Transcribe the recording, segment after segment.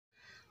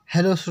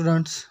Hello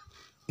students,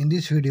 in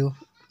this video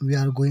we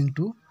are going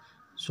to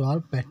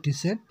solve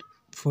practice set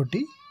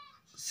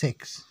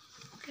 46.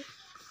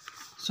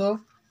 So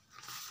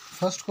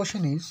first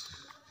question is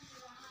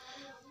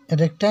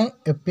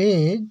a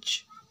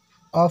page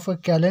of a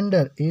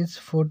calendar is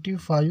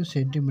 45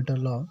 centimeter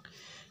long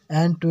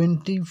and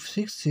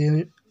 26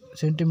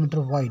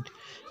 centimeter wide.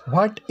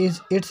 What is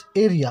its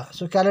area?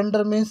 So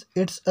calendar means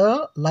it's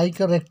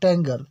like a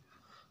rectangle.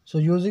 So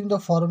using the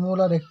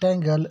formula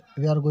rectangle,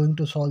 we are going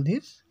to solve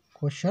these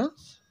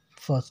questions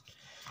first.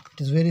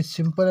 It is very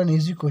simple and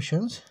easy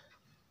questions.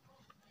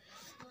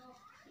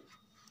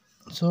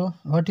 So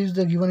what is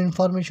the given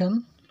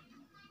information?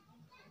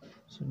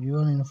 So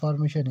given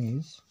information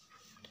is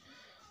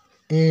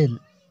L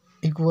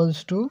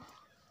equals to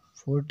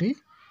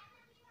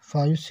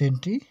 45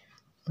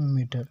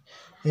 centimeter.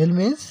 L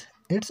means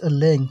it's a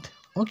length,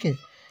 okay,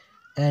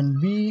 and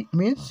B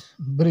means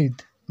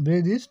breadth.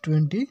 Breadth is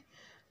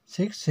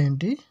 26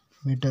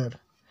 centimeter.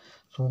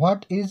 So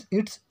what is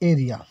its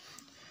area?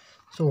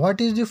 So what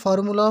is the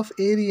formula of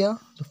area?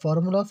 The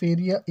formula of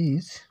area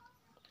is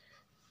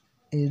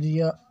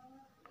area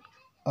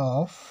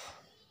of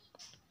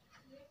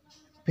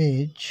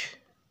page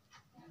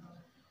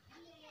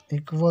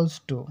equals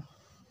to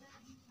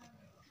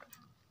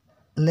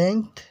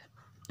length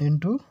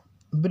into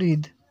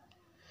breadth.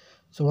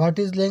 So what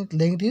is length?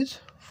 Length is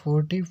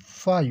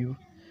 45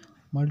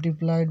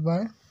 multiplied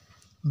by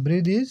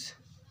breadth is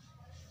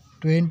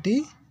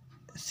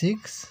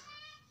 26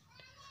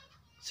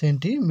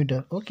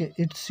 centimeter. Okay,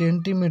 it's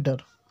centimeter.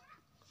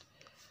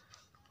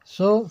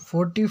 So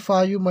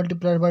 45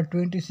 multiplied by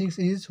 26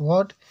 is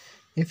what?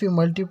 If you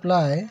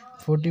multiply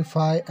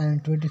 45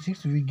 and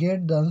 26, we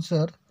get the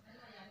answer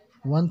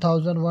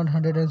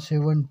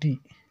 1170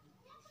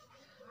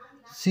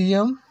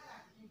 cm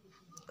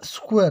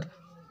square.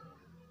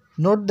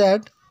 Note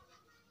that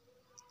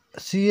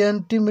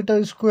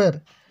centimeter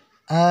square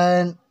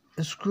and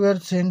square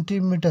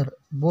centimeter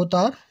both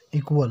are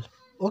equal.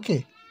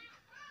 Okay,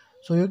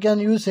 so you can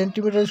use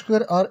centimeter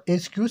square or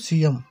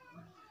SQCM,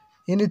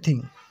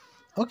 anything.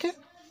 Okay,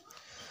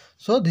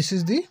 so this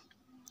is the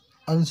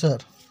answer.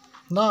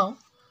 Now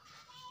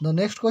the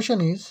next question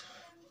is,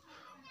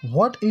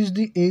 what is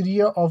the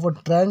area of a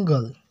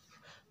triangle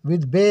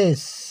with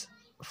base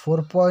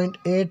 4.8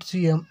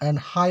 cm and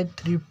height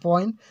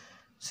 3.6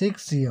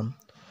 cm?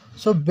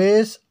 So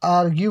base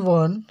are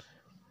given.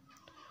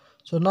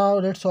 So now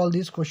let's solve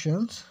these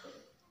questions.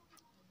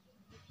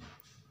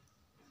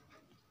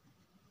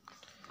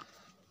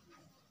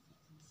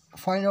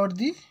 Find out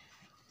the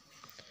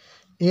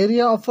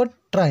area of a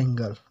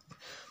triangle.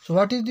 So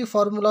what is the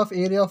formula of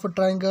area of a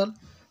triangle?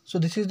 So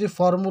this is the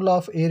formula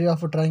of area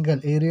of a triangle.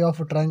 Area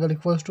of a triangle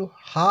equals to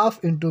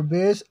half into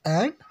base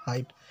and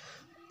height.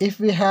 If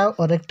we have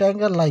a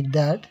rectangle like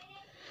that,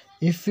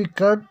 if we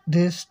cut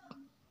this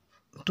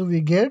to, we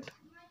get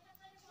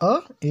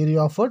a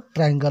area of a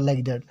triangle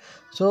like that.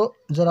 So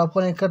जर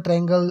आपण एका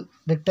triangle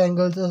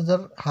रेक्टँगलचं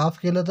जर half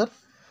केलं तर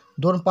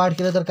दोन part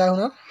केलं तर काय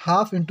होणार?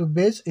 Half into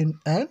base in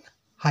and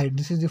height.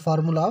 This is the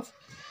formula of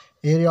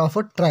area of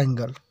a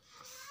triangle.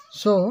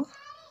 So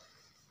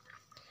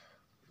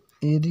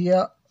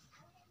area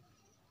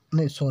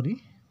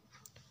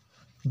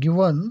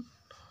given,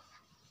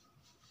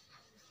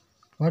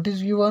 what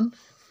is given?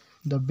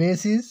 The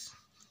base is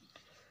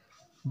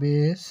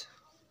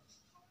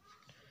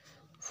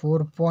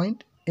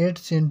 4.8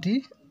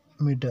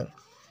 centimeter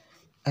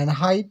and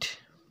height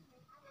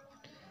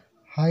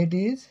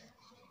is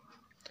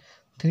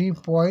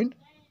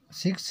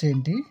 3.6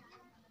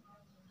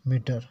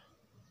 centimeter.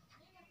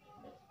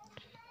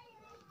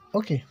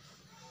 Okay,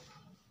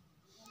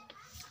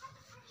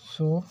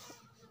 so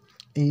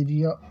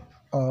area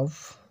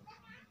of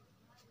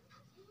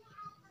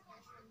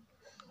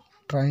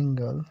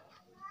triangle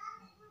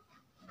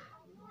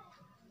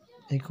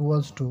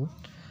equals to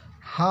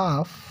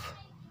half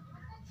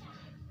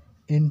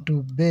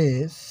into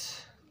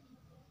base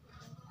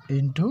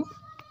into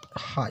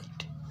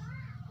height.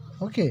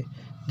 Okay,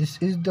 this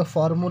is the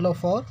formula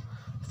for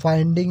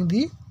finding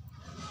the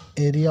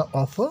area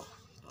of a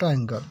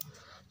triangle.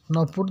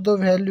 Now put the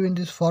value in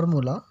this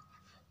formula.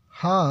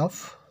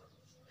 Half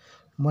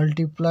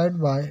multiplied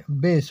by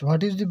base.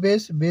 What is the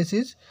base? Base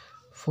is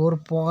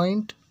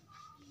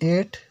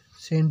 4.8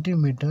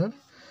 centimeter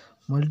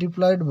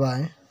multiplied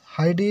by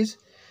height is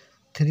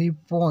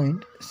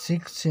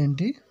 3.6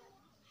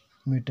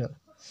 centimeter.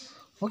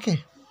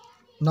 Okay,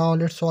 now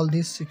let's solve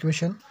this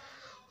equation.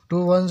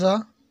 2 ones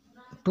are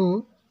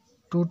 2,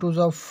 2 twos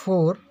are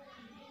 4,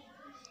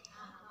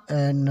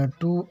 and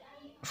 2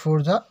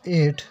 fours are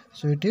 8.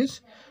 So it is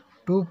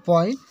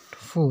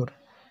 2.4.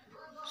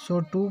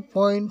 So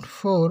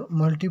 2.4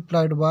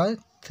 multiplied by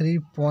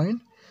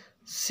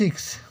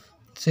 3.6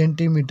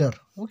 centimeter.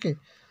 Okay,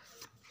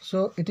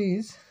 so it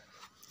is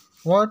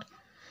what?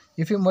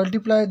 If you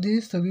multiply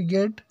this, so we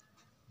get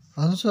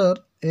answer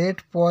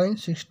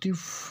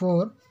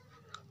 8.64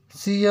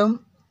 cm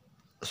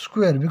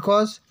square,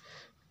 because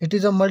it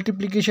is a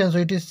multiplication, so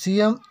it is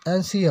cm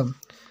and cm.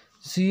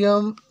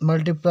 cm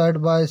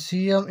multiplied by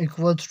cm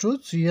equals to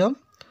cm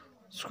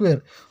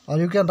square, or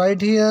you can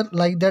write here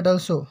like that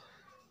also,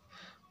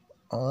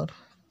 or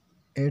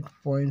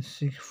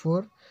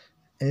 8.64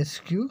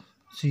 sq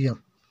cm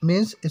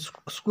means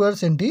square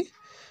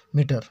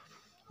centimeter.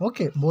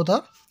 Okay, both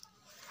are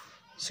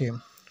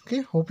same.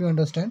 Okay, hope you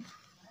understand.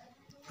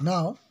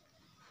 Now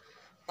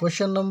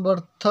question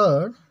number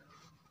 3.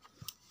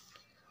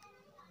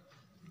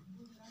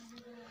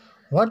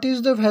 What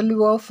is the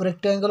value of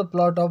rectangular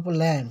plot of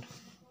land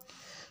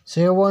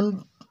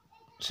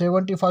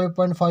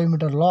 75.5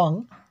 meter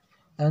long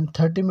and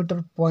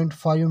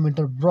 30.5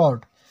 meter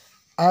broad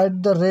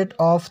at the rate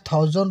of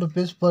 1000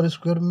 rupees per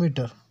square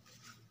meter?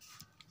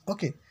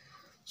 Okay,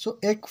 सो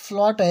एक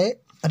plot आहे,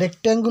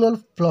 rectangular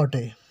plot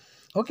आहे.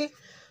 Okay,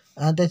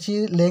 आणि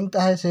त्याची length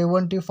आहे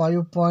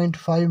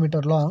 75.5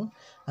 metre long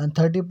आणि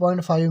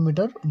 30.5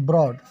 metre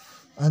broad,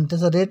 आणि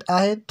त्याचा rate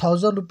आहे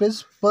 1000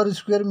 रुपीज पर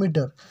स्क्वेअर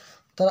मीटर.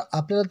 तर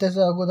आपल्याला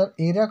त्याचा अगोदर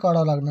एरिया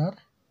काढावा लागणार,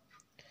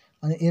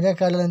 आणि एरिया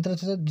काढल्यानंतर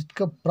त्याचं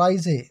जितकं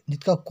प्राईस आहे,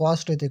 जितका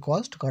कॉस्ट आहे, ते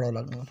कॉस्ट काढावं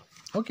लागणार.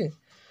 Okay,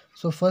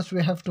 so first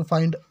we have to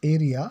find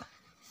area.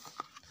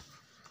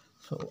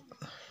 So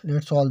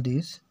let's solve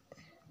this.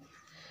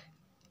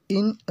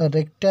 In a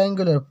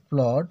rectangular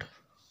plot,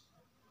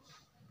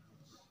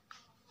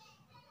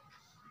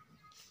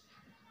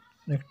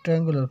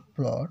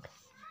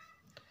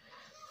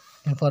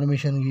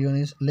 information given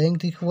is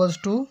length equals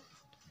to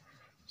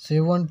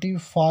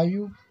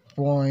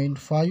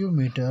 75.5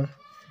 meter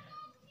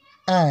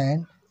and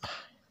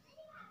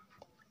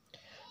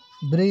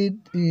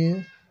breadth is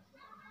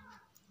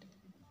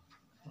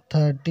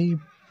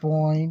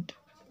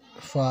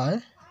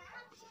 30.5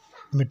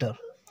 meter.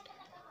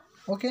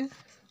 Okay,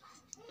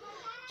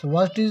 so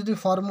what is the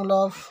formula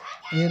of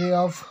area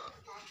of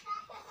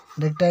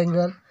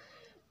rectangle?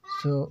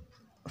 So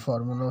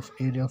formula of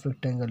area of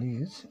rectangle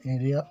is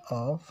area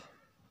of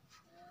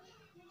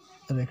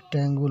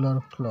rectangular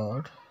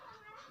plot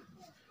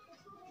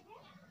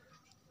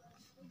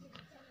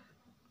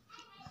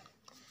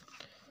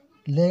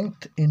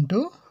length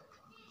into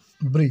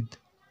breadth.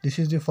 This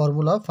is the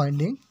formula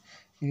finding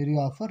area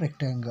of a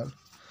rectangle.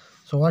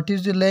 So what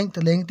is the length?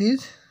 Length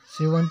is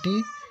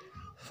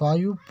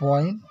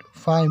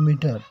 75.5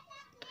 meter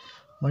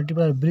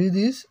multiplied breadth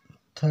is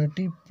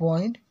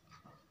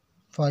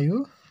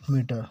 30.5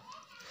 meter.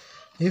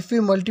 If we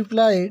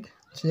multiplied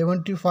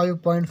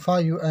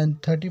 75.5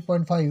 and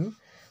 30.5,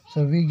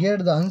 so we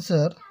get the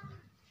answer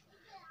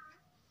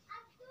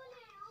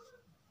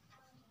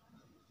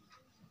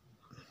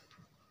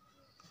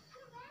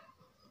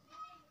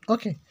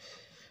okay.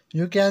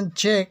 You can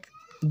check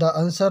the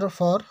answer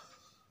for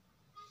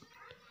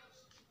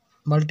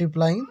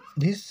multiplying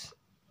this.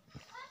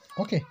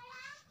 Okay,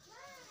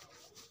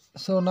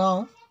 so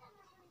now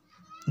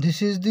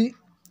this is the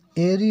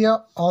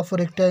area of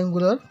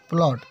rectangular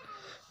plot.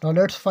 Now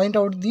let's find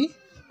out the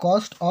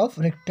cost of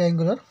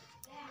rectangular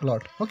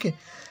plot. Okay,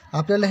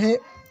 आपल्याला हे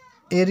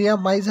area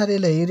माहीत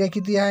झालेलं आहे. Area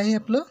किती आहे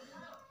आपलं.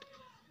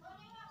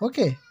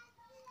 Okay,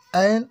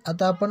 and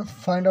आता आपण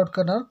find out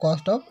करणार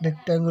cost of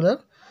rectangular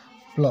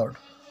plot.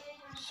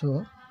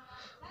 So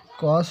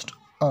cost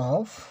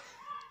of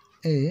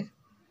A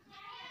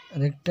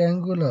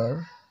rectangular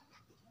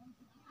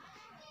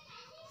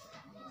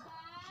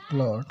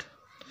plot.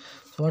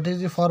 So what is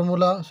the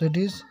formula? So it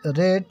is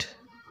rate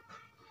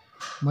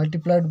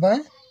multiplied by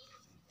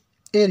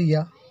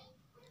area.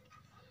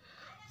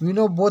 We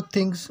know both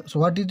things. So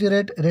what is the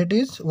rate? Rate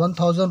is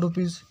 1000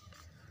 rupees.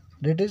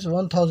 Rate is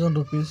 1000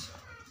 rupees.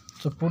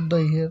 So put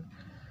the here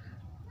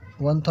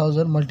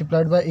 1000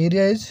 multiplied by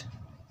area is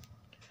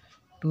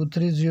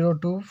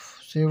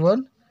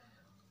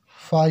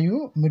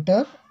 230.275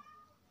 meter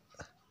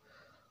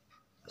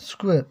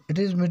square. It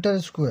is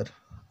meter square.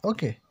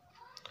 Okay,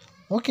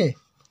 okay,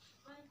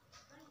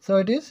 so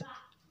it is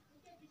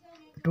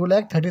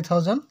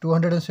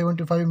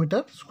 2,30,275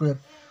 meter square.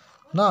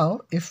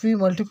 Now if we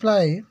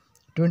multiply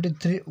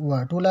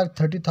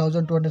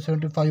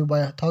 2,30,275 by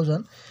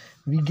 1000,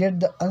 we get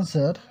the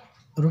answer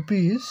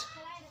rupees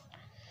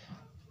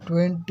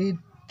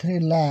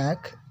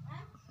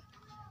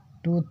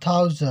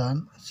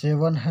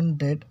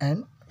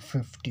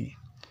 23,02,750.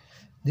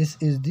 This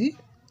is the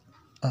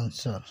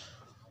answer.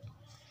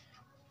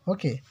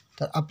 Okay,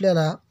 तर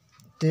आपल्याला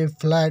ते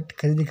flat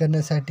खरेदी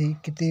करण्यासाठी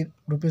किती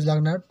rupees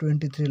लागणार?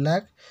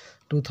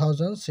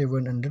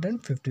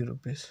 23,02,750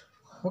 rupees.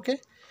 Okay,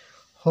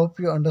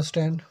 hope you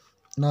understand.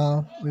 Now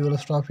we will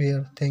stop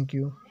here. Thank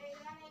you.